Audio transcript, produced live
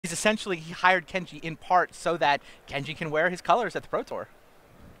He's essentially, he hired Kenji in part so that Kenji can wear his colors at the Pro Tour.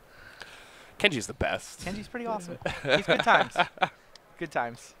 Kenji's the best. Kenji's pretty awesome. He's good times. Good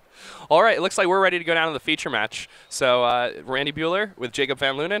times. All right, it looks like we're ready to go down to the feature match. So Randy Buehler with Jacob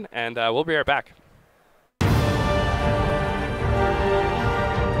Van Lunen, and we'll be right back.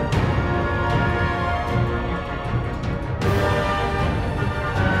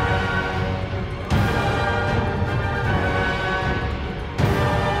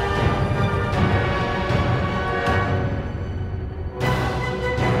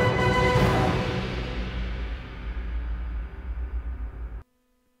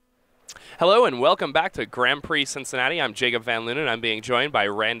 Hello and welcome back to Grand Prix Cincinnati. I'm Jacob Van Lunen. I'm being joined by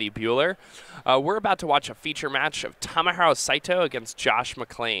Randy Buehler. We're about to watch a feature match of Tomohiro Saito against Josh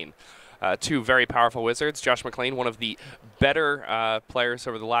McClain. Two very powerful wizards. Josh McClain, one of the better players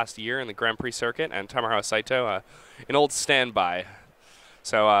over the last year in the Grand Prix circuit, and Tomohiro Saito, an old standby.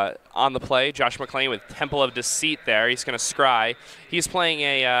 So on the play, Josh McClain with Temple of Deceit there. He's going to scry. He's playing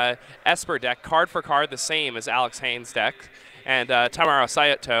a Esper deck, card for card, the same as Alex Haynes' deck. And Tomohiro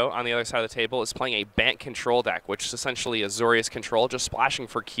Saito, on the other side of the table, is playing a Bant control deck, which is essentially Azorius control, just splashing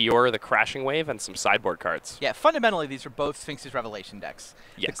for Kiora, the Crashing Wave, and some sideboard cards. Yeah, fundamentally, these are both Sphinx's Revelation decks.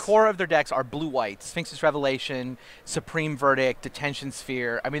 Yes. The core of their decks are blue-white. Sphinx's Revelation, Supreme Verdict, Detention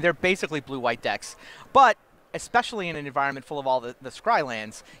Sphere. I mean, they're basically blue-white decks. But especially in an environment full of all the Scry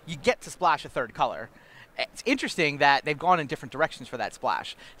lands, you get to splash a third color. It's interesting that they've gone in different directions for that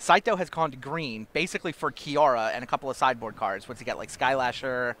splash. Saito has gone to green, basically for Kiora and a couple of sideboard cards. What's he got, like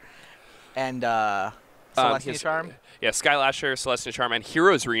Skylasher and Celestia Charm? Yeah, Skylasher, Celestia Charm, and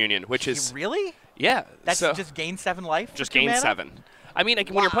Heroes Reunion, which is... Really? Yeah. That's just gain 7 life? Just gain 7. I mean,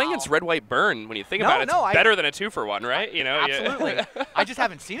 when you're playing against Red, White, Burn, when you think about it, it's better than a 2-for-1, right? You know, absolutely. I just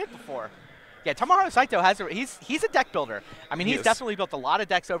haven't seen it before. Yeah, Tomohiro Saito he's a deck builder. I mean, he's definitely built a lot of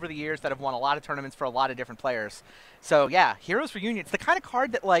decks over the years that have won a lot of tournaments for a lot of different players. So yeah, Heroes Reunion. It's the kind of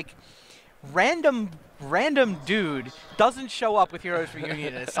card that like random dude doesn't show up with Heroes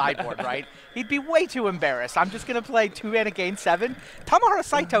Reunion in his sideboard, right? He'd be way too embarrassed. I'm just gonna play 2 mana gain 7. Tomohiro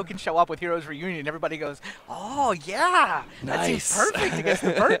Saito can show up with Heroes Reunion. Everybody goes, oh yeah, that seems perfect against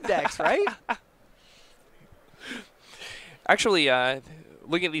the bird decks, right? Actually,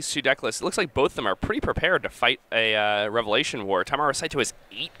 looking at these two deck lists, it looks like both of them are pretty prepared to fight a Revelation War. Tomohiro Saito has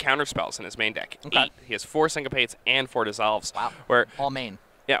 8 counterspells in his main deck. Okay. 8. He has 4 Syncopates and 4 Dissolves. Wow. All main.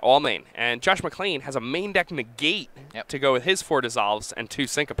 Yeah, all main. And Josh McClain has a main deck Negate to go with his 4 Dissolves and 2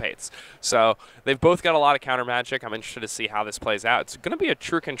 Syncopates. So they've both got a lot of counter magic. I'm interested to see how this plays out. It's going to be a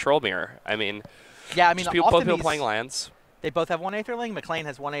true control mirror. I mean, both people playing lands. They both have 1 Aetherling. McClain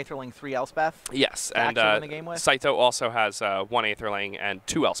has 1 Aetherling, 3 Elspeth. Yes, and Saito also has 1 Aetherling and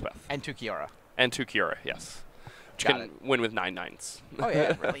 2 Elspeth. And 2 Kiora. And 2 Kiora, yes. Which can win with 9/9s. Oh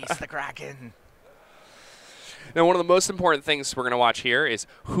yeah, release the Kraken. Now, one of the most important things we're going to watch here is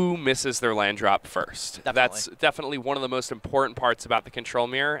who misses their land drop first. Definitely. That's definitely one of the most important parts about the control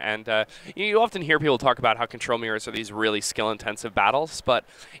mirror. And you often hear people talk about how control mirrors are these really skill-intensive battles. But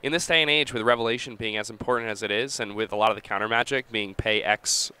in this day and age, with Revelation being as important as it is, and with a lot of the counter magic being pay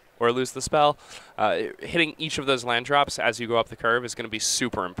X or lose the spell, hitting each of those land drops as you go up the curve is going to be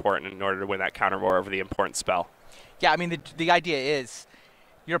super important in order to win that counter war over the important spell. Yeah, I mean, the idea is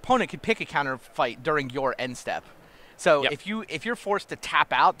your opponent could pick a counter fight during your end step. So if you're forced to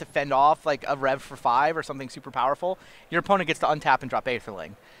tap out to fend off like a Rev for 5 or something super powerful, your opponent gets to untap and drop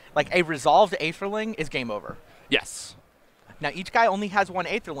Aetherling. Like a resolved Aetherling is game over. Yes. Now each guy only has 1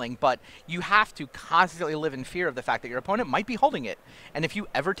 Aetherling, but you have to constantly live in fear of the fact that your opponent might be holding it. And if you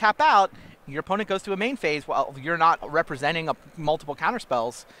ever tap out, your opponent goes to a main phase while you're not representing multiple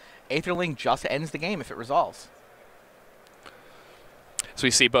counterspells, Aetherling just ends the game if it resolves. So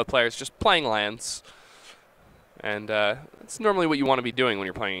we see both players just playing lands. And that's normally what you want to be doing when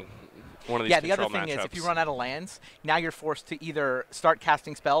you're playing one of these control matchups. Yeah, the other thing is if you run out of lands, now you're forced to either start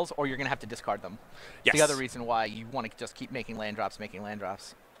casting spells or you're going to have to discard them. Yes. The other reason why you want to just keep making land drops.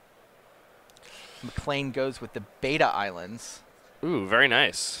 McClain goes with the Beta Islands. Ooh, very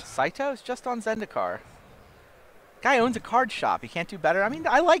nice. Saito's just on Zendikar. Guy owns a card shop. He can't do better. I mean,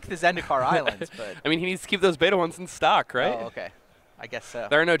 I like the Zendikar Islands, but... I mean, he needs to keep those Beta ones in stock, right? Oh, okay. I guess so.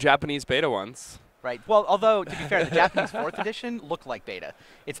 There are no Japanese Beta ones. Right. Well, although, to be fair, the Japanese 4th edition look like Beta.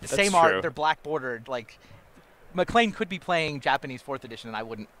 It's the same art. They're black bordered. Like, McClain could be playing Japanese 4th edition,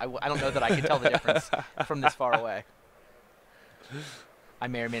 and I don't know that I could tell the difference from this far away. I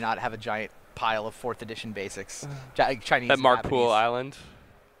may or may not have a giant pile of 4th edition basics. Chinese. That Mark Poole Island.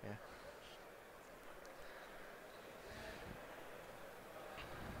 Yeah.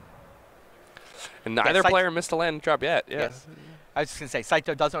 And neither player missed a land drop yet. Yeah. Yes. I was just going to say,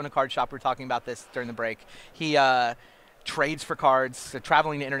 Saito does own a card shop. We were talking about this during the break. He trades for cards. So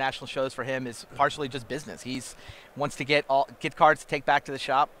traveling to international shows for him is partially just business. He's wants to get cards to take back to the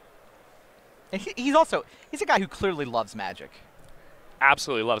shop. And he's a guy who clearly loves Magic.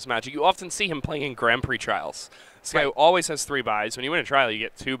 Absolutely loves Magic. You often see him playing in Grand Prix trials. This guy Right. always has 3 buys. When you win a trial, you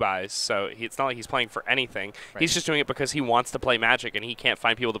get 2 buys. So it's not like he's playing for anything. Right. He's just doing it because he wants to play Magic, and he can't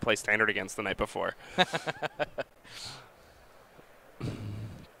find people to play Standard against the night before.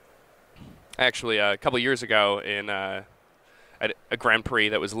 Actually, a couple years ago at a Grand Prix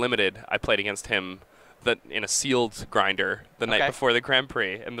that was limited, I played against him in a sealed grinder the night before the Grand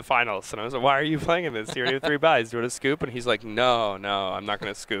Prix in the finals. And I was like, why are you playing in this? You already have 3 buys. Do you want to scoop? And he's like, no, I'm not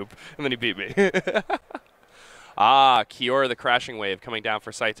going to scoop. And then he beat me. Kiora the Crashing Wave coming down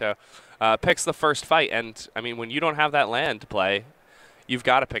for Saito. Picks the first fight. And, I mean, when you don't have that land to play, you've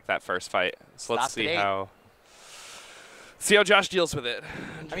got to pick that first fight. So let's see how Josh deals with it.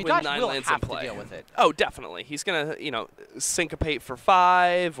 I mean, with Josh 9 will lands have in play. to deal with it. Oh, definitely. He's going to, syncopate for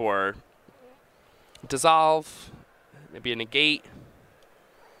 5 or dissolve, maybe a negate.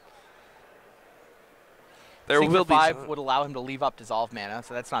 There will be 5 would allow him to leave up dissolve mana,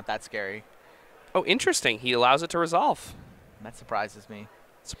 so that's not that scary. Oh, interesting. He allows it to resolve. That surprises me.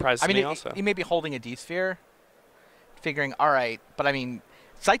 Surprises me also. He may be holding a D-Sphere, figuring, all right, but I mean,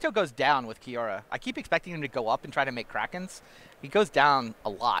 Saito goes down with Kiora. I keep expecting him to go up and try to make Krakens. He goes down a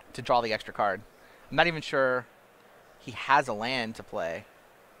lot to draw the extra card. I'm not even sure he has a land to play.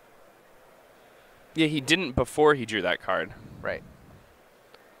 Yeah, he didn't before he drew that card. Right.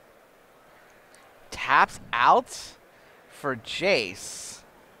 Taps out for Jace.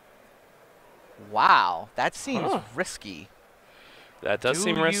 Wow, that seems risky. That does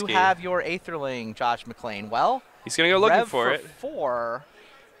seem risky. Do you have your Aetherling, Josh McClain? Well, he's going to go looking Rev for it. 4.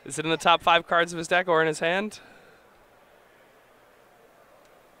 Is it in the top 5 cards of his deck or in his hand?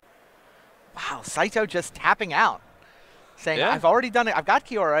 Wow, Saito just tapping out. Saying, Yeah. I've already done it. I've got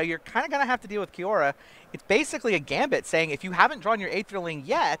Kiora. You're kind of going to have to deal with Kiora. It's basically a gambit saying, if you haven't drawn your Aetherling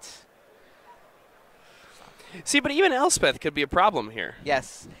yet. See, but even Elspeth could be a problem here.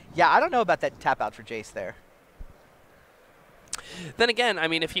 Yes. Yeah, I don't know about that tap out for Jace there. Then again, I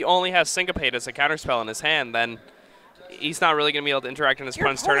mean, if he only has Syncopate as a counterspell in his hand, then he's not really going to be able to interact in his Your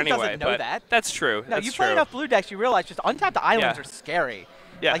opponent's turn opponent anyway. doesn't know but that. That's true. No, That's you true. play enough blue decks, you realize just untapped islands Yeah. are scary.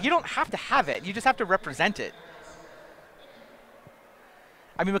 Yeah. Like, you don't have to have it. You just have to represent it.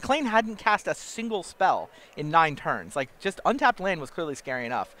 I mean, McClain hadn't cast a single spell in 9 turns. Like, just untapped land was clearly scary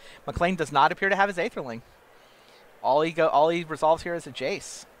enough. McClain does not appear to have his Aetherling. All he resolves here is a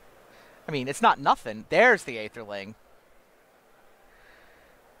Jace. I mean, it's not nothing. There's the Aetherling.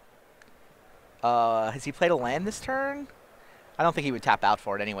 Has he played a land this turn? I don't think he would tap out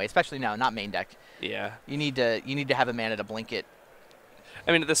for it anyway, especially now, not main deck. Yeah. You need to have a mana to blink it.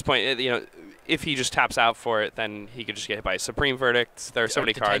 I mean, at this point, if he just taps out for it, then he could just get hit by a Supreme Verdict. There are so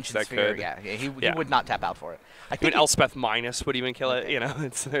many cards Detention that Sphere, could. Yeah, he would not tap out for it. I I mean, think Elspeth minus would even kill it.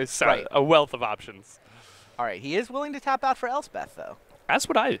 There's Right. a wealth of options. all right, he is willing to tap out for Elspeth, though. That's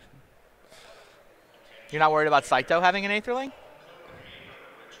what I. You're not worried about Saito having an Aetherling?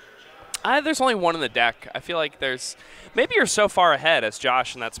 There's only one in the deck. I feel like maybe you're so far ahead as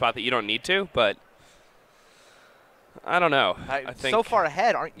Josh in that spot that you don't need to, but I don't know. I think so far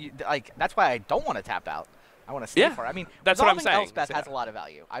ahead, aren't you? Like, that's why I don't want to tap out. I want to stay far. I mean, that's what I'm resolving saying. Elspeth has a lot of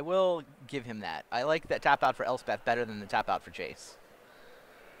value. I will give him that. I like that tap out for Elspeth better than the tap out for Jace.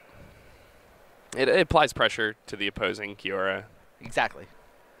 It applies pressure to the opposing Kiora. Exactly.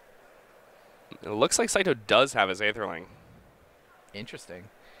 It looks like Saito does have his Aetherling. Interesting.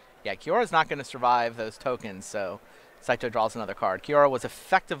 Yeah, Kiora's not going to survive those tokens, so Saito draws another card. Kiora was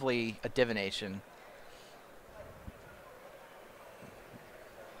effectively a divination.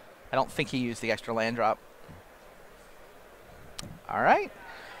 I don't think he used the extra land drop. All right.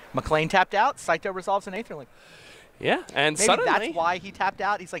 McClain tapped out. Saito resolves an Aetherling. Yeah, and Maybe suddenly that's why he tapped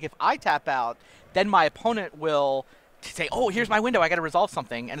out. He's like, if I tap out, then my opponent will say, oh, here's my window. I got to resolve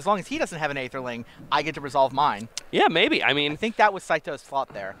something. And as long as he doesn't have an Aetherling, I get to resolve mine. Yeah, maybe. I mean, I think that was Saito's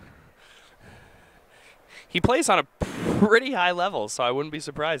thought there. he plays on a pretty high level, so I wouldn't be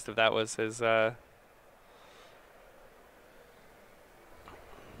surprised if that was his.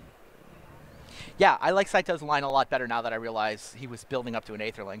 Yeah, I like Saito's line a lot better now that I realize he was building up to an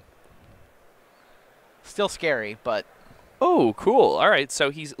Aetherling. Still scary, but... Oh, cool. All right, so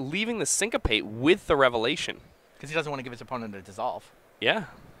he's leaving the Syncopate with the Revelation. Because he doesn't want to give his opponent a dissolve. Yeah.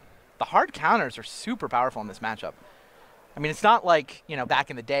 The hard counters are super powerful in this matchup. I mean, it's not like, back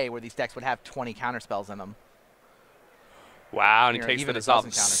in the day where these decks would have 20 counterspells in them. Wow, and he Or takes even the a dozen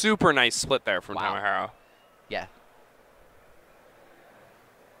dissolve. counters. Super nice split there from Wow. Tamaharo. Yeah.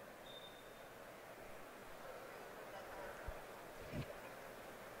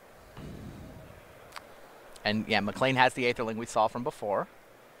 And yeah, McLean has the Aetherling we saw from before.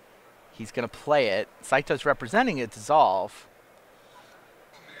 He's going to play it. Saito's representing a dissolve.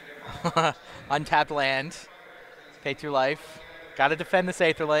 Untapped land. Pay 2 life. Got to defend this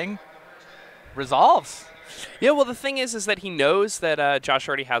Aetherling. Resolves. Yeah, well, the thing is that he knows that Josh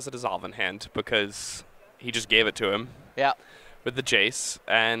already has a dissolve in hand because he just gave it to him. Yeah. With the Jace.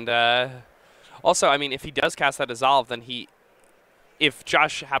 And also, I mean, if he does cast that dissolve, then if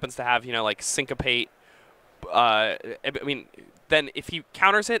Josh happens to have, like syncopate, I mean, then if he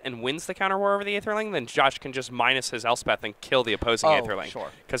counters it and wins the counter war over the Aetherling, then Josh can just minus his Elspeth and kill the opposing Aetherling. Sure.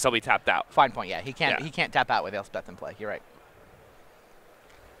 Because he'll be tapped out. Fine point, yeah. He can't tap out with Elspeth in play. You're right.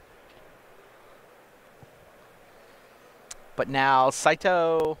 But now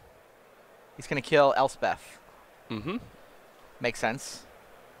Saito, he's going to kill Elspeth. Mm-hmm. Makes sense.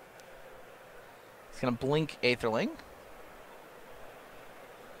 He's going to blink Aetherling.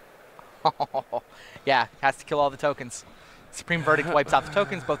 Yeah, has to kill all the tokens. Supreme Verdict wipes out the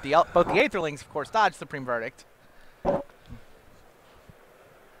tokens. Both the Aetherlings, of course, dodge Supreme Verdict.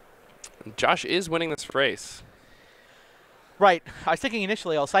 Josh is winning this race. Right. I was thinking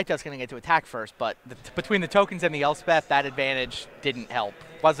initially Saito's going to get to attack first, but between the tokens and the Elspeth, that advantage didn't help.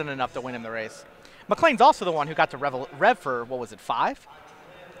 Wasn't enough to win him the race. McLean's also the one who got to rev for, what was it, 5?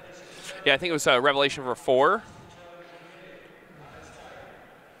 Yeah, I think it was Revelation for 4.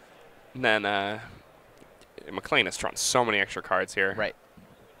 And then McLean has drawn so many extra cards here. Right.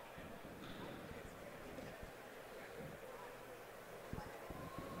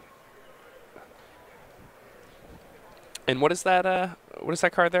 And what is that? What is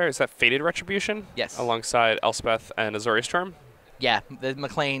that card there? Is that Fated Retribution? Yes. Alongside Elspeth and Azorius Charm? Yeah, the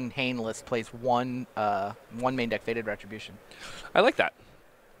McLean Hain list plays one main deck Fated Retribution. I like that.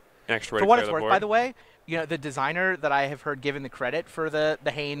 An extra way for to what clear it's the worth, board. by the way, the designer that I have heard given the credit for the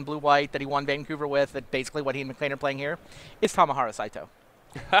Hain blue-white that he won Vancouver with, that basically what he and McLean are playing here, is Tamahara Saito.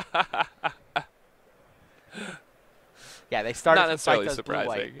 Yeah, they started Not from necessarily Saito's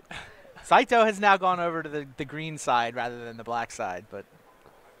surprising. blue-white. Saito has now gone over to the green side rather than the black side, but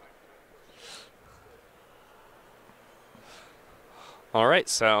All right,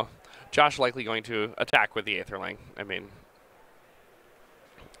 so Josh likely going to attack with the Aetherling. I mean,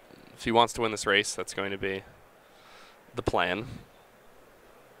 if he wants to win this race, that's going to be the plan.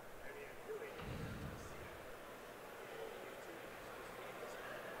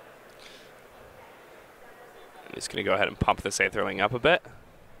 He's going to go ahead and pump this Aetherling up a bit.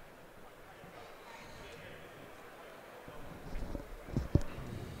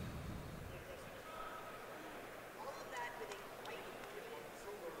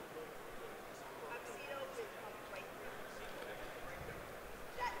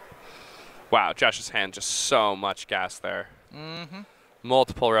 Wow, Josh's hand, just so much gas there. mm-hmm.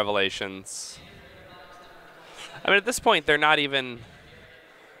 Multiple revelations. I mean, at this point, they're not even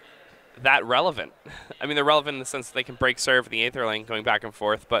that relevant. I mean, they're relevant in the sense that they can break serve the Aetherling going back and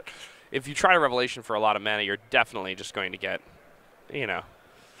forth, but if you try a revelation for a lot of mana, you're definitely just going to get, you're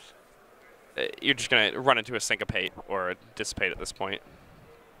just going to run into a syncopate or a dissipate at this point.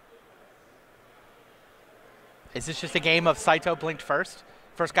 Is this just a game of Saito blinked first?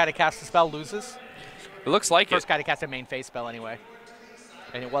 First guy to cast the spell loses? It looks like First guy to cast a main phase spell anyway.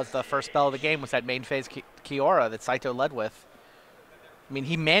 And it was the first spell of the game was that main phase Kiora that Saito led with. I mean,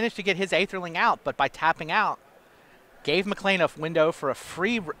 he managed to get his Aetherling out, but by tapping out, gave McLean a window for a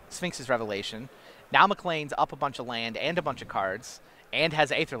free Sphinx's Revelation. Now McLean's up a bunch of land and a bunch of cards, and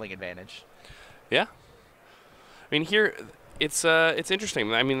has Aetherling advantage. Yeah. I mean, here, it's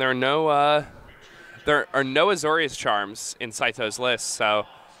interesting. I mean, there are no Azorius Charms in Saito's list, so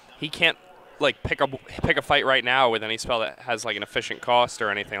he can't pick a fight right now with any spell that has an efficient cost or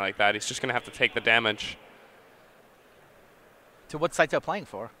anything like that. He's just gonna have to take the damage. So what's Saito playing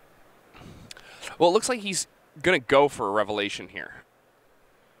for? Well, it looks like he's gonna go for a revelation here.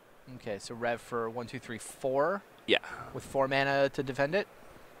 Okay, so rev for 1, 2, 3, 4. Yeah. With 4 mana to defend it.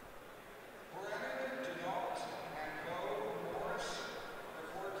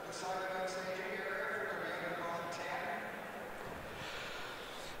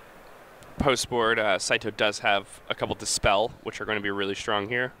 Post-board, Saito does have a couple Dispel, which are going to be really strong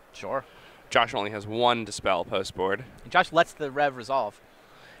here. Sure. Josh only has 1 Dispel post-board. Josh lets the rev resolve.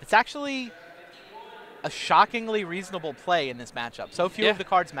 It's actually a shockingly reasonable play in this matchup. So few of the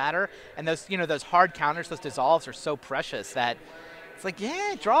cards matter, and those those hard counters, those dissolves are so precious that it's like,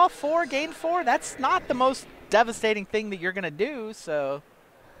 yeah, draw 4, gain 4. That's not the most devastating thing that you're going to do, so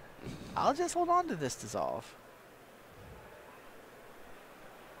I'll just hold on to this dissolve.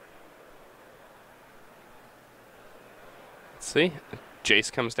 Let's see.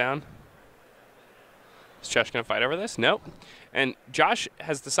 Jace comes down. Is Josh going to fight over this? Nope. And Josh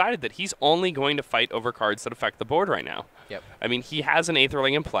has decided that he's only going to fight over cards that affect the board right now. Yep. I mean, he has an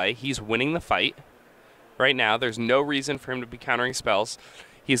Aetherling in play. He's winning the fight right now. There's no reason for him to be countering spells.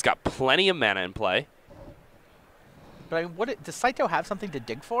 He's got plenty of mana in play. But I mean, does Saito have something to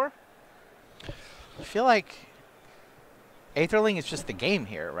dig for? I feel like Aetherling is just the game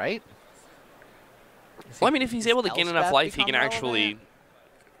here, right? Well, I mean, if he's able to gain enough life, he can actually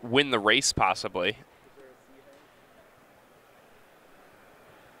win the race, possibly.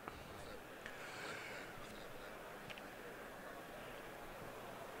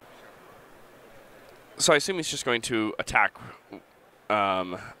 So I assume he's just going to attack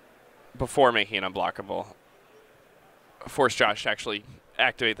before making it unblockable. Force Josh to actually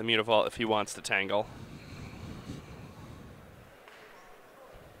activate the Mutavault if he wants to tangle.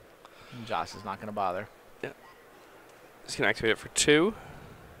 Josh is not going to bother. Yeah. He's going to activate it for 2.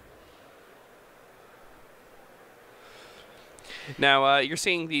 Now, you're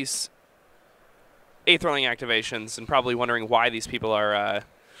seeing these Aetherling activations and probably wondering why these people are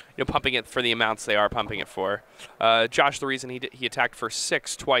pumping it for the amounts they are pumping it for. Josh, the reason he attacked for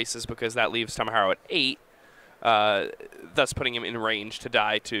 6 twice is because that leaves Tamaharo at 8, thus putting him in range to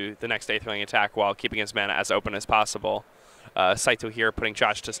die to the next Aetherling attack while keeping his mana as open as possible. Saito here putting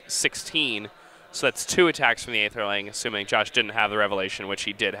Josh to 16, so that's 2 attacks from the Aetherling, assuming Josh didn't have the Revelation, which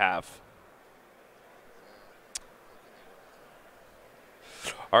he did have.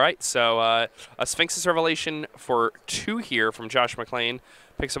 All right, so a Sphinx's Revelation for 2 here from Josh McClain.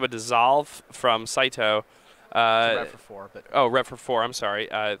 Picks up a Dissolve from Saito. Rev for 4. But Rev for 4, I'm sorry.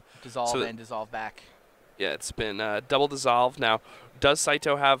 Dissolve and Dissolve back. Yeah, it's been double Dissolve. Now, does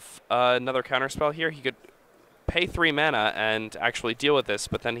Saito have another counterspell here? He could pay 3 mana and actually deal with this,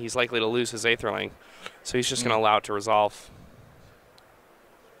 but then he's likely to lose his Aetherling. So he's just going to allow it to resolve.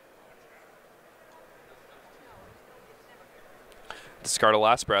 Discard a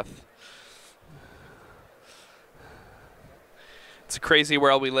Last Breath. It's a crazy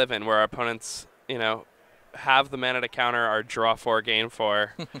world we live in where our opponents, have the mana to counter our draw 4, gain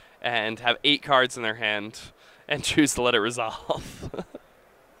 4, and have 8 cards in their hand and choose to let it resolve.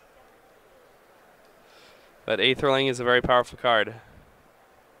 But Aetherling is a very powerful card.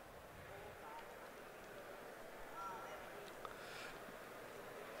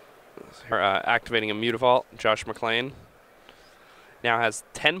 Activating a Mutavault, Josh McClain now has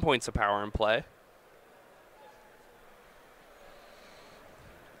 10 points of power in play.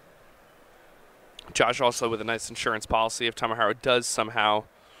 Josh also with a nice insurance policy if Tamaharo does somehow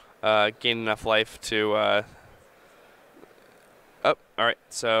gain enough life to... all right,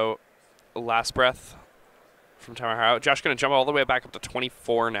 so Last Breath from Tamaharo. Josh going to jump all the way back up to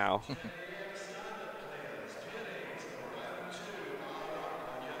 24 now.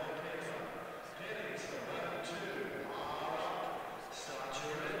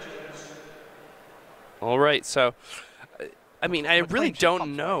 All right, so... I mean, I really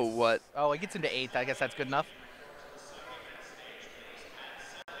don't know what... Oh, it gets into 8. I guess that's good enough.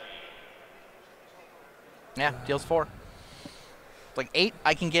 Yeah, deals 4. Like 8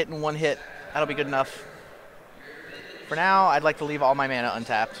 I can get in 1 hit. That'll be good enough. For now, I'd like to leave all my mana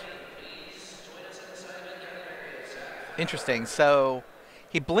untapped. Interesting. So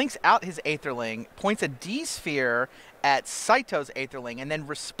he blinks out his Aetherling, points a D-Sphere at Saito's Aetherling, and then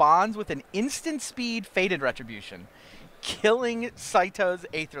responds with an instant speed Fated Retribution, killing Saito's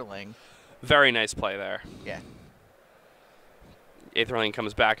Aetherling. Very nice play there. Yeah. Aetherling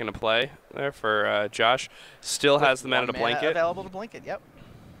comes back into play there for Josh. Still has the mana to blink it. Available to blink it, yep.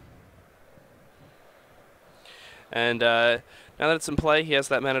 And now that it's in play, he has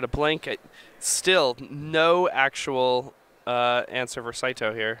that mana to blink. Still, no actual answer for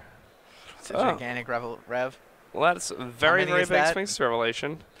Saito here. It's a gigantic rev. Well, that's a very, very big Sphinx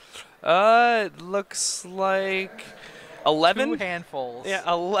Revelation. It looks like 11? 2 handfuls. Yeah,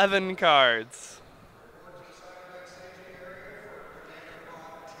 11 cards.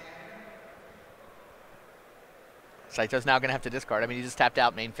 Saito's now going to have to discard. I mean, he just tapped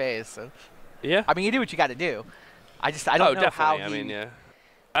out main phase. So. Yeah. I mean, you do what you got to do. I don't know how he... I mean, yeah.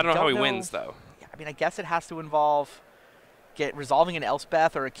 I don't know how he wins, though. Yeah, I mean, I guess it has to involve resolving an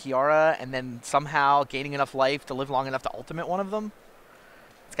Elspeth or a Kiara and then somehow gaining enough life to live long enough to ultimate one of them.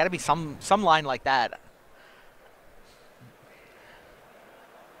 It's got to be some line like that.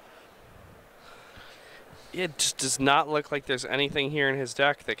 It just does not look like there's anything here in his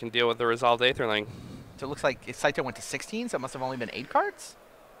deck that can deal with the Resolved Aetherling. So it looks like Saito went to 16, so it must have only been 8 cards?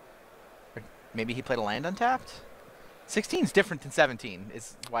 Or maybe he played a land untapped? 16 is different than 17,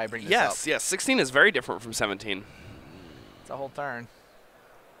 is why I bring this up. Yes, 16 is very different from 17. It's a whole turn.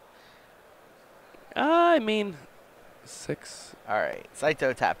 I mean, 6. All right,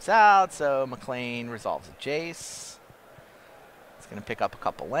 Saito taps out, so McLean resolves a Jace. It's going to pick up a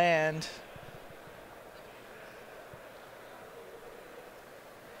couple land.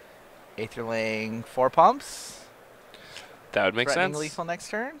 Aetherling 4 pumps. That would make Threatening sense. lethal next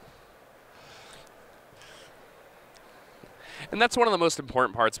turn. And that's one of the most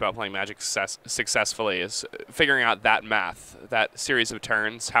important parts about playing Magic successfully is figuring out that math, that series of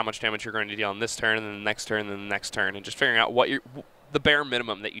turns, how much damage you're going to deal on this turn, and then the next turn, and then the next turn, and just figuring out what the bare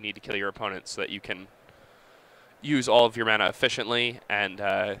minimum that you need to kill your opponent so that you can use all of your mana efficiently and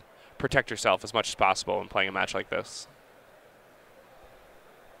protect yourself as much as possible when playing a match like this.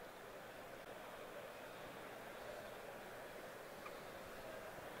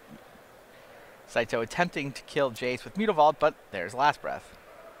 Saito attempting to kill Jace with Mutavault, but there's Last Breath.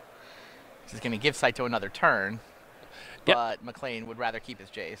 This is going to give Saito another turn, but McLean would rather keep his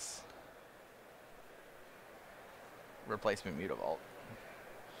Jace. Replacement Mutavault.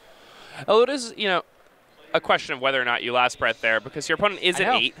 Oh, it is, a question of whether or not you Last Breath there because your opponent is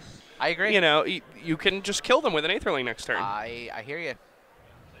at 8. I agree. You can just kill them with an Aetherling next turn. I hear you.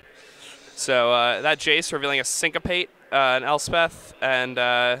 So that Jace revealing a Syncopate, an Elspeth, and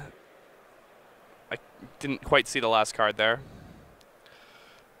I didn't quite see the last card there.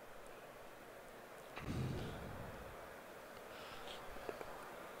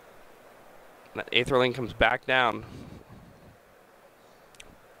 That Aetherling comes back down.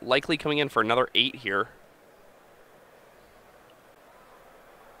 Likely coming in for another 8 here.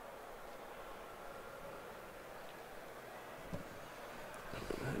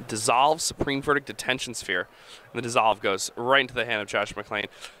 Dissolve, Supreme Verdict, Detention Sphere. And the Dissolve goes right into the hand of Josh McLean.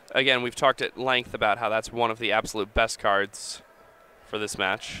 Again, we've talked at length about how that's one of the absolute best cards for this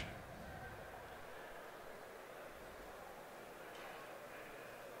match.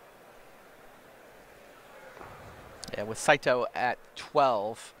 Yeah, with Saito at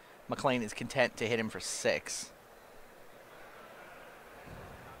 12, McLean is content to hit him for 6.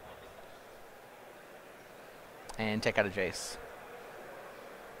 And take out a Jace.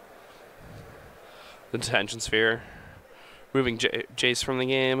 The Detention Sphere. Moving Jace from the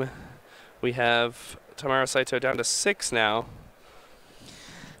game. We have Tamara Saito down to 6 now.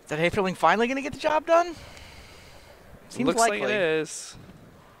 Is that Aetherling finally going to get the job done? Seems Looks likely. like it is.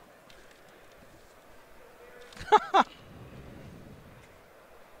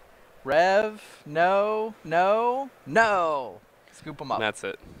 Rev, no. Scoop him up. And that's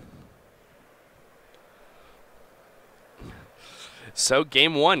it. So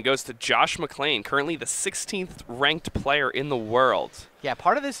game 1 goes to Josh McLean, currently the 16th ranked player in the world. Yeah,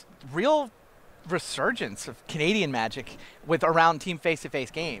 part of this real resurgence of Canadian Magic with around team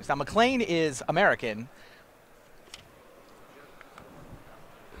face-to-face games. Now, McLean is American.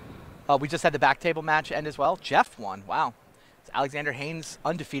 We just had the back table match end as well. Jeff won. Wow. Alexander Haynes'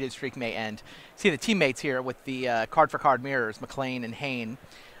 undefeated streak may end. See the teammates here with the card-for-card mirrors, McLean and Hayne,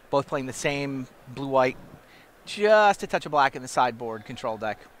 both playing the same blue-white, just a touch of black in the sideboard control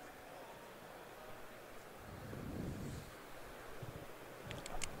deck.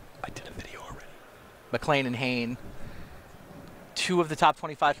 I did a video already. McLean and Hayne, 2 of the top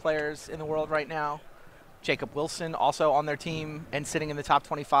 25 players in the world right now. Jacob Wilson also on their team and sitting in the top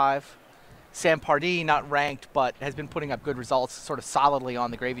 25. Sam Pardee, not ranked, but has been putting up good results sort of solidly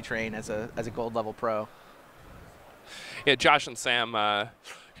on the gravy train as a gold level pro. Yeah, Josh and Sam, kind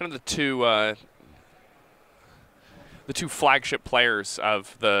of the two flagship players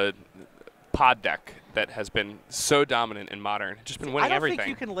of the pod deck that has been so dominant in Modern. Just been winning everything. I don't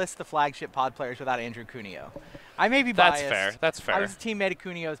think you can list the flagship pod players without Andrew Cuneo. I may be biased. That's fair. That's fair. I was a teammate of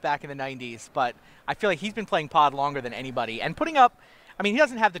Cuneo's back in the 90s, but I feel like he's been playing pod longer than anybody and putting up. I mean, he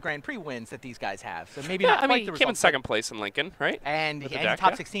doesn't have the Grand Prix wins that these guys have, so maybe not quite the results. He came in second place in Lincoln, right? And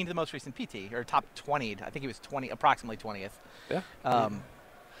top 16 to the most recent PT, or top 20. I think he was approximately 20th. Yeah.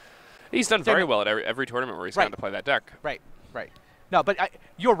 He's done very well at every tournament where he's gotten to play that deck. Right. No, but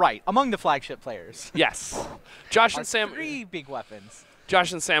you're right. Among the flagship players. Yes. Josh and Sam. 3 big weapons.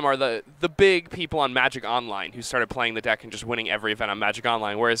 Josh and Sam are the big people on Magic Online who started playing the deck and just winning every event on Magic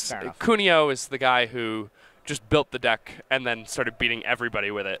Online, whereas Cuneo is the guy who just built the deck and then started beating everybody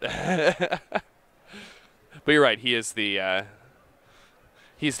with it. But you're right. He is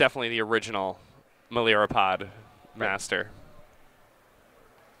he's definitely the original Malira pod master.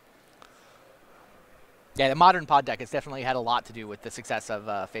 Yeah, the modern pod deck has definitely had a lot to do with the success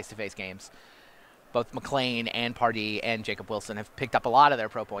of face-to-face games. Both McLean and Pardee and Jacob Wilson have picked up a lot of their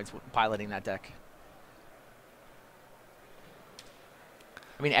pro points piloting that deck.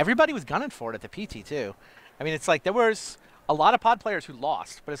 I mean, everybody was gunning for it at the PT, too. I mean, it's like there was a lot of pod players who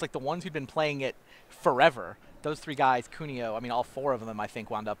lost, but it's like the ones who'd been playing it forever. Those 3 guys, Cuneo, I mean, all 4 of them, I think,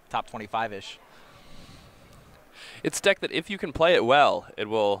 wound up top 25-ish. It's a deck that if you can play it well, it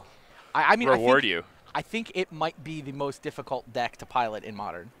will reward you. I think it might be the most difficult deck to pilot in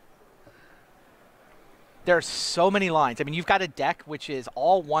Modern. There are so many lines. I mean, you've got a deck which is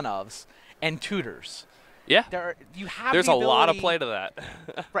all one-ofs and tutors. Yeah. There's a lot of play to that.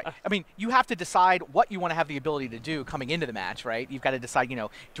 Right. I mean, you have to decide what you want to have the ability to do coming into the match, right? You've got to decide,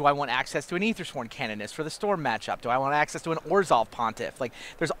 do I want access to an Aethersworn Canonist for the Storm matchup? Do I want access to an Orzhov Pontiff? Like,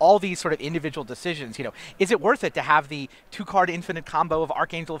 there's all these sort of individual decisions. Is it worth it to have the 2-card infinite combo of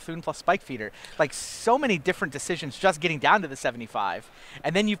Archangel of Thune plus Spike Feeder? Like, so many different decisions just getting down to the 75.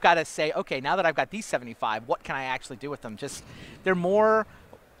 And then you've got to say, okay, now that I've got these 75, what can I actually do with them? They're more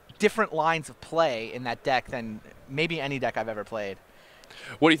different lines of play in that deck than maybe any deck I've ever played.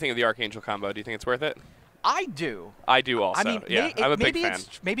 What do you think of the Archangel combo? Do you think it's worth it? I do. I do also. I mean, yeah, I'm a big fan.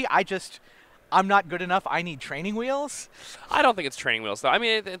 Maybe I'm not good enough. I need training wheels. I don't think it's training wheels, though. I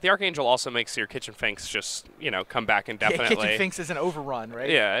mean, the Archangel also makes your Kitchen Finks just, come back indefinitely. Kitchen Finks is an overrun,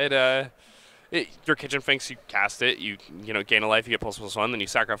 right? Yeah, your Kitchen Finks, you cast it, you gain a life, you get ++1, then you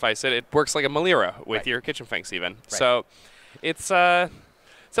sacrifice it. It works like a Melira with your Kitchen Finks even. Right. So it's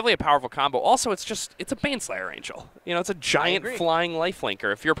definitely a powerful combo. Also, it's a Baneslayer Angel. It's a giant flying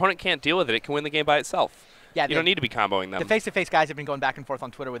lifelinker. If your opponent can't deal with it, it can win the game by itself. Yeah, you don't need to be comboing them. The face-to-face guys have been going back and forth on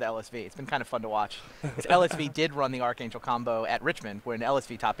Twitter with LSV. It's been kind of fun to watch. LSV did run the Archangel combo at Richmond when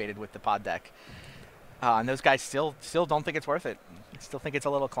LSV top-8'd with the pod deck. And those guys still don't think it's worth it. Still think it's a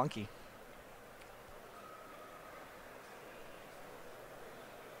little clunky.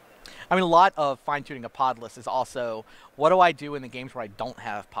 I mean, a lot of fine-tuning a pod list is also, what do I do in the games where I don't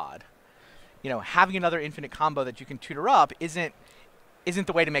have pod? Having another infinite combo that you can tutor up isn't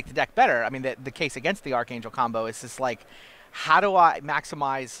the way to make the deck better. I mean, the case against the Archangel combo is just like, how do I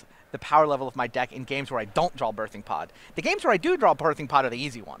maximize the power level of my deck in games where I don't draw Birthing Pod? The games where I do draw Birthing Pod are the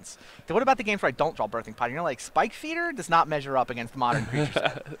easy ones. Then what about the games where I don't draw Birthing Pod? Like, Spike Feeder does not measure up against modern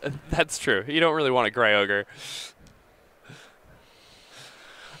creatures. That's true. You don't really want a Grey Ogre.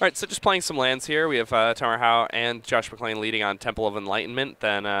 All right, so just playing some lands here. We have Tamar Howe and Josh McClain leading on Temple of Enlightenment.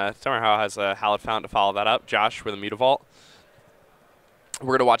 Then Tamar Howe has a Hallowed Fountain to follow that up. Josh with a Mutavault.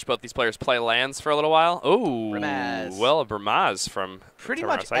 We're going to watch both these players play lands for a little while. Oh, well, a Bramaz from pretty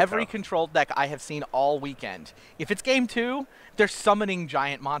much every controlled deck I have seen all weekend. If it's game 2, they're summoning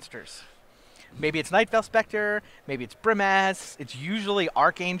giant monsters. Maybe it's Nightveil Spectre. Maybe it's Bramaz. It's usually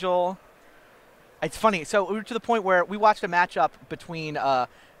Archangel. It's funny. So we were to the point where we watched a matchup between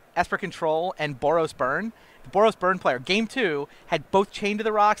Esper Control and Boros Burn. The Boros Burn player, game 2, had both Chain to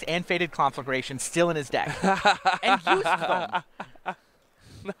the Rocks and Fated Conflagration still in his deck. And used them.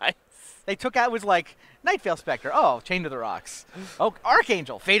 Nice. They took out, was like, Nightveil Spectre. Oh, Chain to the Rocks. Oh,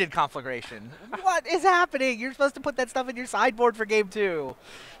 Archangel, Fated Conflagration. What is happening? You're supposed to put that stuff in your sideboard for game 2.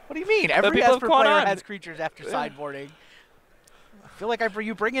 What do you mean? Every Esper player has creatures after sideboarding. I feel like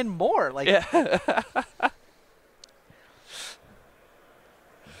you bring in more. Like, yeah.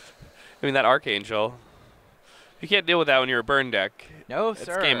 I mean, that Archangel, you can't deal with that when you're a burn deck. No,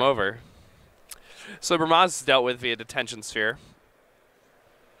 sir. It's game over. So Bramaz is dealt with via Detention Sphere.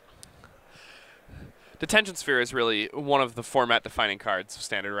 Detention Sphere is really one of the format-defining cards of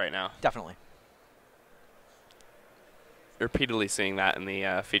Standard right now. Definitely. Repeatedly seeing that in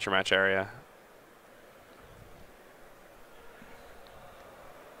the feature match area.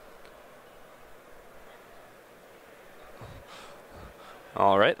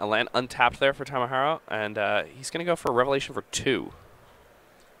 All right, a land untapped there for Tamaharo, and he's going to go for a Revelation for 2.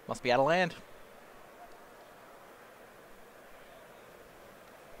 Must be out of land.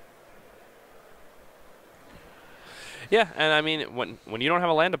 Yeah, and I mean, when you don't have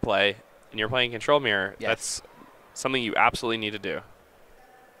a land to play and you're playing Control Mirror, yes, that's something you absolutely need to do.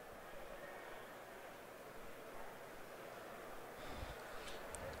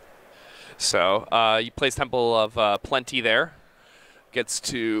 So you plays Temple of Plenty there. Gets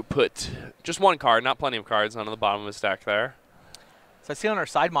to put just one card, not plenty of cards, onto the bottom of his deck there. So I see on our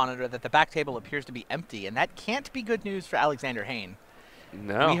side monitor that the back table appears to be empty, and that can't be good news for Alexander Hayne.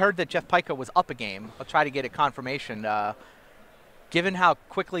 No. We heard that Jeff Pica was up a game. I'll try to get a confirmation. Given how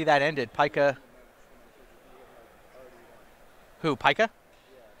quickly that ended, Pica... Who, Pica?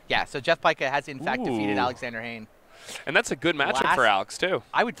 Yeah, so Jeff Pica has in fact defeated Alexander Hayne. And that's a good matchup for Alex, too.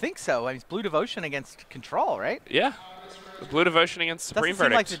 I would think so. I mean, it's Blue Devotion against Control, right? Yeah. Blue Devotion against Supreme Verdict. Doesn't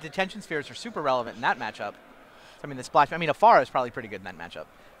seem like the Detention Spheres are super relevant in that matchup. I mean, the splash... I mean, Afara is probably pretty good in that matchup.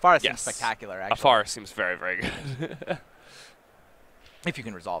 Afara seems spectacular, actually. Afara seems very, very good. If you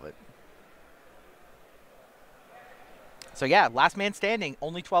can resolve it. So, yeah, last man standing,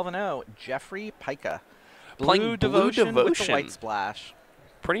 only 12-0, Jeffrey Pica. Playing Blue Devotion with the white splash.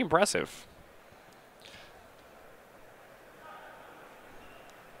 Pretty impressive.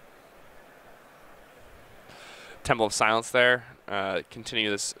 Temple of Silence there.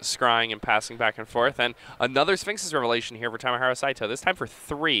 Continue this scrying and passing back and forth. And another Sphinx's Revelation here for Tomohiro Saito, this time for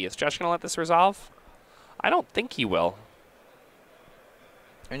 3. Is Josh going to let this resolve? I don't think he will.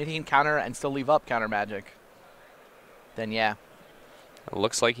 And if he can counter and still leave up counter magic, then yeah. It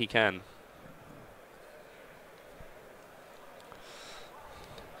looks like he can.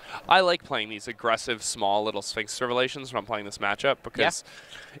 I like playing these aggressive, small little Sphinx Revelations when I'm playing this matchup because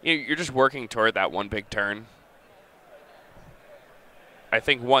you're just working toward that one big turn. I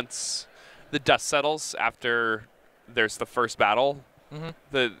think once the dust settles after there's the first battle,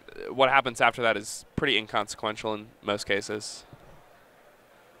 what happens after that is pretty inconsequential in most cases.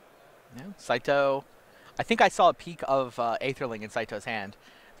 Yeah, Saito, I think I saw a peek of Aetherling in Saito's hand.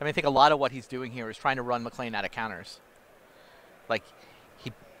 I mean, I think a lot of what he's doing here is trying to run McLean out of counters. Like,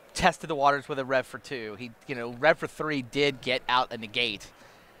 he tested the waters with a Rev for 2. He, Rev for 3 did get out a negate.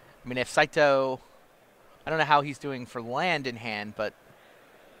 I mean, if Saito, I don't know how he's doing for land in hand, but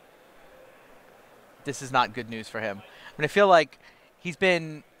this is not good news for him. I mean, I feel like he's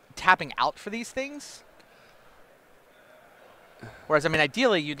been tapping out for these things. Whereas, I mean,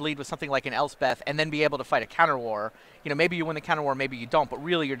 ideally, you'd lead with something like an Elspeth and then be able to fight a counter war. Maybe you win the counter war, maybe you don't, but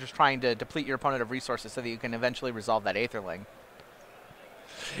really you're just trying to deplete your opponent of resources so that you can eventually resolve that Aetherling.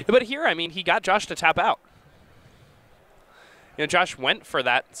 But here, I mean, he got Josh to tap out. Josh went for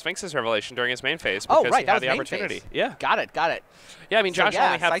that Sphinx's Revelation during his main phase because he had the opportunity. Phase. Yeah. Got it. Yeah, I mean, Josh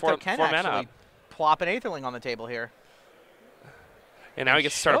only had four mana up. Plop an Aetherling on the table here. And now he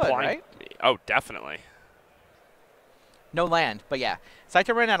gets to start applying. Right? Oh, definitely. No land, but yeah.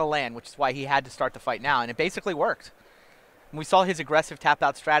 Saito ran out of land, which is why he had to start the fight now, and it basically worked. And we saw his aggressive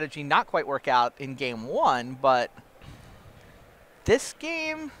tap-out strategy not quite work out in Game 1, but this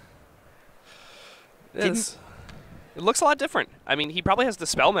game it looks a lot different. I mean, he probably has the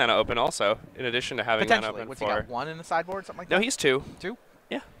spell mana open also, in addition to having mana open. What's he got, 1 in the sideboard, something like that? No, he's 2. 2?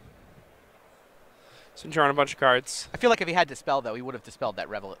 Yeah. So he's drawing a bunch of cards. I feel like if he had Dispel, though, he would have dispelled that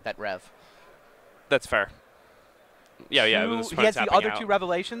Rev. That's fair. Yeah. He has the other 2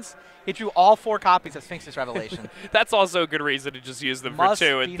 Revelations. He drew all 4 copies of Sphinx's Revelation. That's also a good reason to just use them for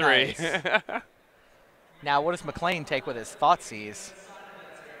 2 and 3. Nice. Now, what does McLean take with his Thoughtseize?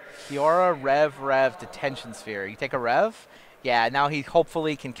 Kiora, Rev, Detention Sphere. You take a Rev? Yeah, now he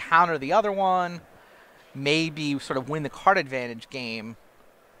hopefully can counter the other one, maybe sort of win the card advantage game.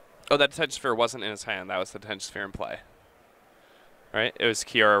 Oh, that Detention Sphere wasn't in his hand. That was the Detention Sphere in play. Right? It was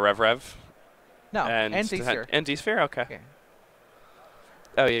Kiora, Rev. No, and D-Sphere. And D-Sphere? Okay.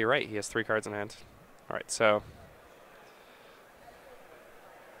 Oh, yeah, you're right. He has 3 cards in hand. All right, so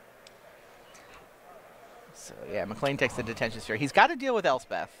yeah, McLean takes the Detention Sphere. He's got to deal with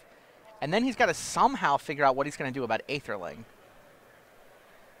Elspeth, and then he's got to somehow figure out what he's going to do about Aetherling.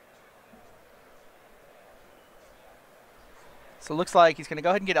 So it looks like he's going to go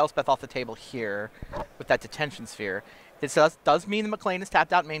ahead and get Elspeth off the table here with that Detention Sphere. This does mean that McLean is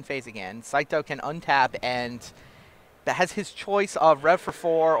tapped out main phase again. Saito can untap, and that has his choice of Rev for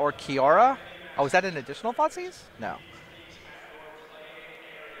 4 or Kiora. Oh, is that an additional Thoughtseize? No.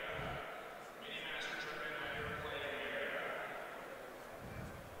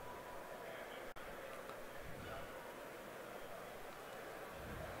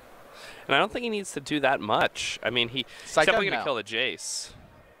 And I don't think he needs to do that much. I mean, he's definitely going to kill the Jace.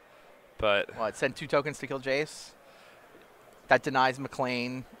 But well, it sent 2 tokens to kill Jace. That denies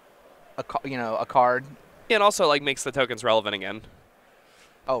McLean a card. Yeah, and also makes the tokens relevant again.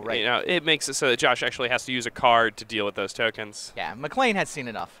 Oh, right. It makes it so that Josh actually has to use a card to deal with those tokens. Yeah, McLean has seen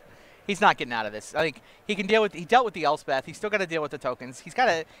enough. He's not getting out of this. I think he can deal with. He dealt with the Elspeth. He's still got to deal with the tokens. He's got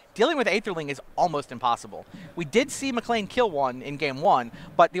to dealing with Aetherling is almost impossible. We did see McLean kill one in Game 1,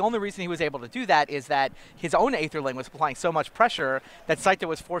 but the only reason he was able to do that is that his own Aetherling was applying so much pressure that Saito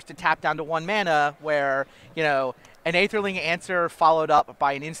was forced to tap down to 1 mana, where an Aetherling answer followed up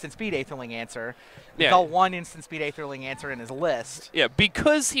by an instant speed Aetherling answer. He got 1 instant speed Aetherling answer in his list. Yeah,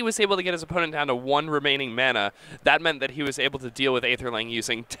 because he was able to get his opponent down to 1 remaining mana, that meant that he was able to deal with Aetherling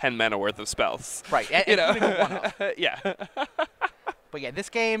using 10 mana worth of spells. Right, and even a 1-up. Yeah. But yeah, this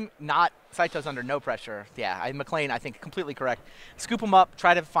game, Saito's under no pressure. Yeah, McLean, I think, completely correct. Scoop him up,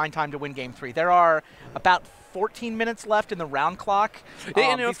 try to find time to win Game 3. There are about 14 minutes left in the round clock.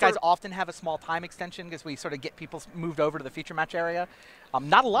 These guys often have a small time extension because we sort of get people moved over to the feature match area.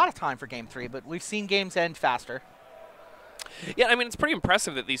 Not a lot of time for Game 3, but we've seen games end faster. Yeah, I mean, it's pretty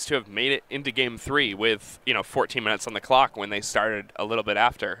impressive that these two have made it into Game 3 with, 14 minutes on the clock when they started a little bit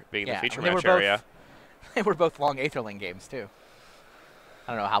after being in the feature match area. They were both long Aetherling games, too.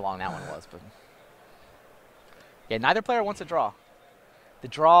 I don't know how long that one was, but... Yeah, neither player wants a draw. The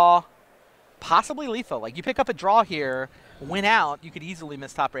draw, possibly lethal. Like, you pick up a draw here, win out, you could easily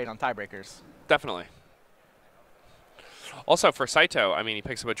miss top 8 on tiebreakers. Definitely. Also, for Saito, I mean, he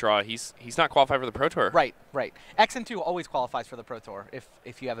picks up a draw. He's not qualified for the Pro Tour. Right, right. X and 2 always qualifies for the Pro Tour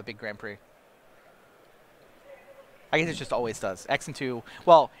if you have a big Grand Prix. I guess it just always does. X and 2,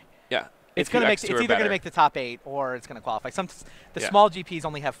 well, yeah, it's either going to make the top 8 or it's going to qualify. The small GPs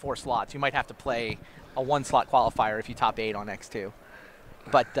only have 4 slots. You might have to play a 1-slot qualifier if you top 8 on X2.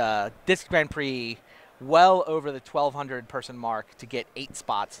 But this Grand Prix, well over the 1,200 person mark to get 8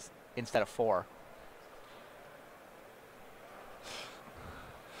 spots instead of 4.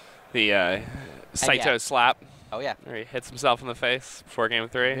 The Saito slap. Oh, yeah. Where he hits himself in the face before Game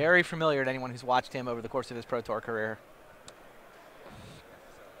 3. Very familiar to anyone who's watched him over the course of his Pro Tour career.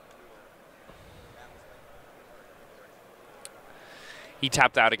 He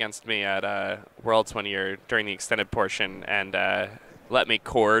tapped out against me at Worlds one year during the extended portion and let me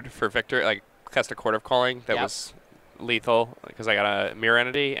cord for victory, like cast a cord of calling that was lethal because I got a mirror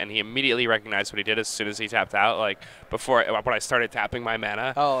entity, and he immediately recognized what he did as soon as he tapped out, like when I started tapping my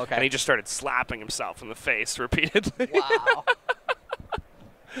mana. Oh, okay. And he just started slapping himself in the face repeatedly. Wow.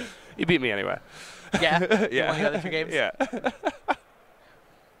 He beat me anyway. Yeah? Yeah. You won the other 2 games? Yeah.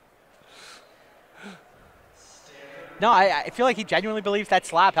 No, I feel like he genuinely believes that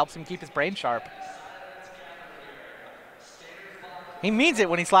slap helps him keep his brain sharp. He means it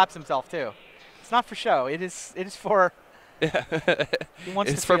when he slaps himself, too. It's not for show. It is for... Yeah. He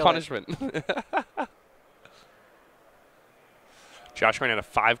wants it's to for feel punishment. Josh ran out of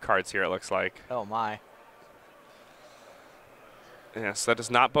 5 cards here, it looks like. Oh, my. Yeah, so that does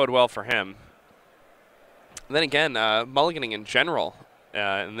not bode well for him. And then again, mulliganing in general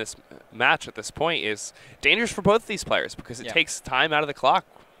in this match at this point is dangerous for both these players because it takes time out of the clock.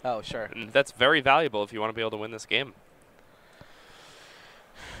 Oh, sure. And that's very valuable if you want to be able to win this game.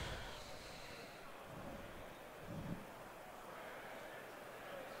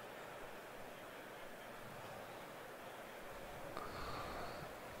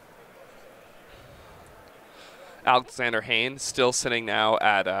 Alexander Haynes still sitting now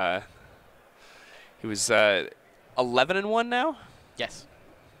at he was 11-1 now. Yes.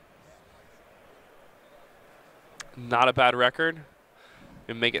 Not a bad record.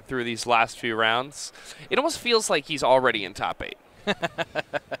 And make it through these last few rounds. It almost feels like he's already in top 8.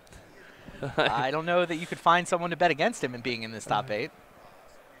 I don't know that you could find someone to bet against him in being in this top 8.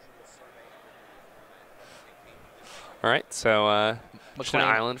 All right, so McLean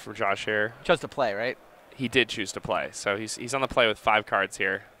Island for Josh here. chose to play, right? He did choose to play, so he's on the play with 5 cards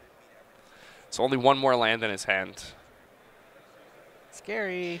here. So only 1 more land in his hand.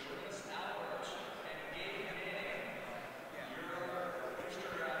 Scary.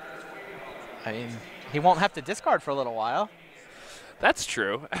 I mean, he won't have to discard for a little while. That's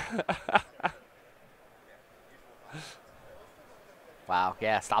true. Wow,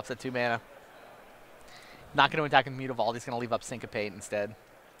 yeah, stops at 2 mana. Not going to attack with Mutavault. He's going to leave up Syncopate instead.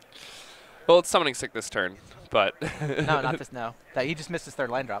 Well, it's Summoning Sick this turn, but... No, not this, no. He just missed his 3rd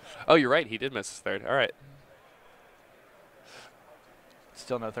land drop. Oh, you're right. He did miss his 3rd. All right.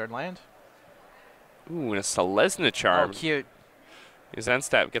 Still no 3rd land. Ooh, and a Selesnya Charm. Oh, cute. His end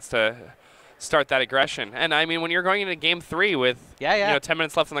step gets to start that aggression. And, I mean, when you're going into Game 3 with 10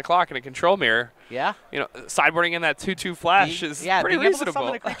 minutes left on the clock and a control mirror, sideboarding in that 2/2 flash is pretty being reasonable. Able to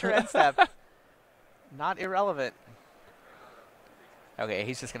summon a creature end step. Not irrelevant. Okay,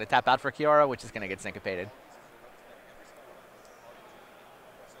 he's just going to tap out for Kiora, which is going to get syncopated.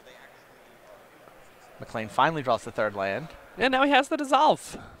 McLean finally draws the 3rd land. And now he has the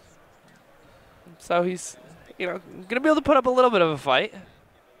Dissolve. So he's, going to be able to put up a little bit of a fight.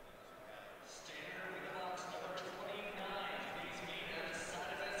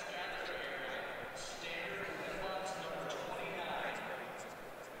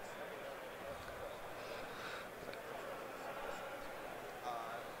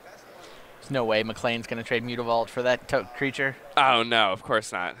 There's no way McLean's going to trade Mutavault for that creature. Oh, no, of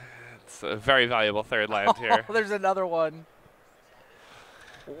course not. It's a very valuable 3rd land here. Oh, there's another one.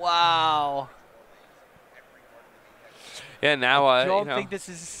 Wow. Yeah, now, I don't think this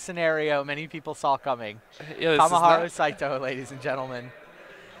is a scenario many people saw coming. Yeah, Tamaharu Saito, ladies and gentlemen.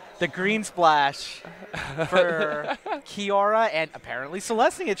 The green splash for Kiora and apparently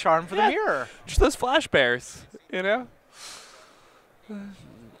Selesnya Charm for the mirror. Just those flash bears,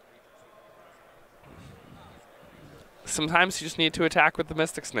 Sometimes you just need to attack with the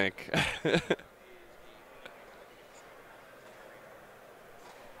Mystic Snake.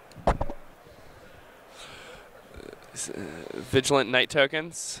 Vigilant Knight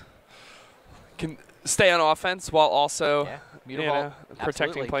tokens can stay on offense while also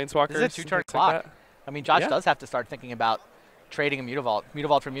protecting Planeswalkers. This is a two-turn clock. I mean, Josh does have to start thinking about trading a Mutavault.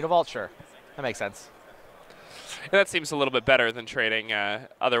 Mutavault for Mutavault? Sure. That makes sense. And that seems a little bit better than trading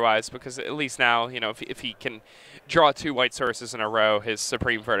otherwise, because at least now, if he can draw 2 white sources in a row, his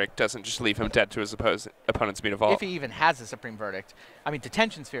Supreme Verdict doesn't just leave him dead to his opponent's Mutavault. If he even has a Supreme Verdict. I mean,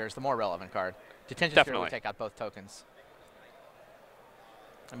 Detention Sphere is the more relevant card. Detention Sphere will take out both tokens.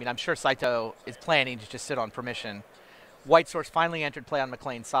 I mean, I'm sure Saito is planning to just sit on permission. White Source finally entered play on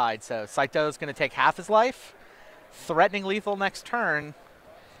McLean's side, so Saito's going to take half his life, threatening lethal next turn.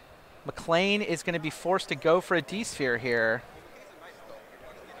 McLean is going to be forced to go for a D-Sphere here.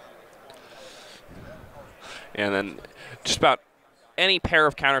 And then just about any pair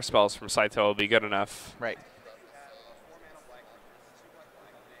of counterspells from Saito will be good enough. Right.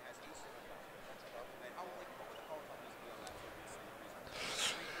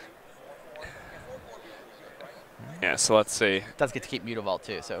 Yeah, so let's see. Does get to keep Mutavault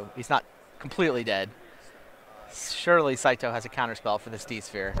too, so he's not completely dead. Surely Saito has a counterspell for this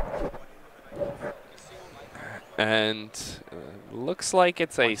D-Sphere. And looks like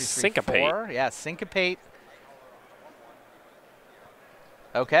it's a Syncopate. 4. Yeah, Syncopate.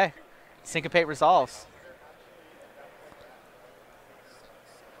 Okay. Syncopate resolves.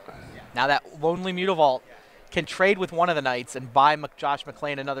 Now that Lonely Mutavault can trade with one of the Knights and buy Josh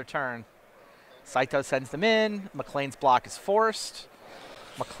McLean another turn. Saito sends them in. McLean's block is forced.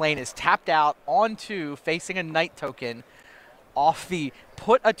 McLean is tapped out on 2, facing a Knight token off the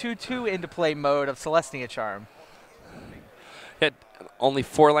put a 2/2 into play mode of Celestia Charm. Only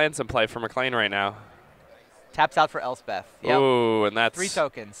 4 lands in play for McLean right now. Taps out for Elspeth. Yep. Ooh, and that's 3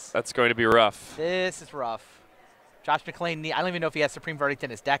 tokens. That's going to be rough. This is rough. Josh McLean, I don't even know if he has Supreme Verdict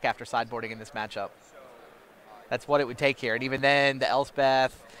in his deck after sideboarding in this matchup. That's what it would take here. And even then, the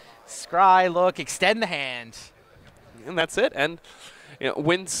Elspeth, Scry, look, extend the hand. And that's it. And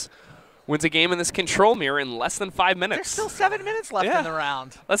wins a game in this control mirror in less than 5 minutes. There's still 7 minutes left in the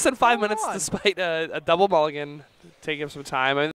round. Less than 5 minutes despite a double mulligan taking up some time.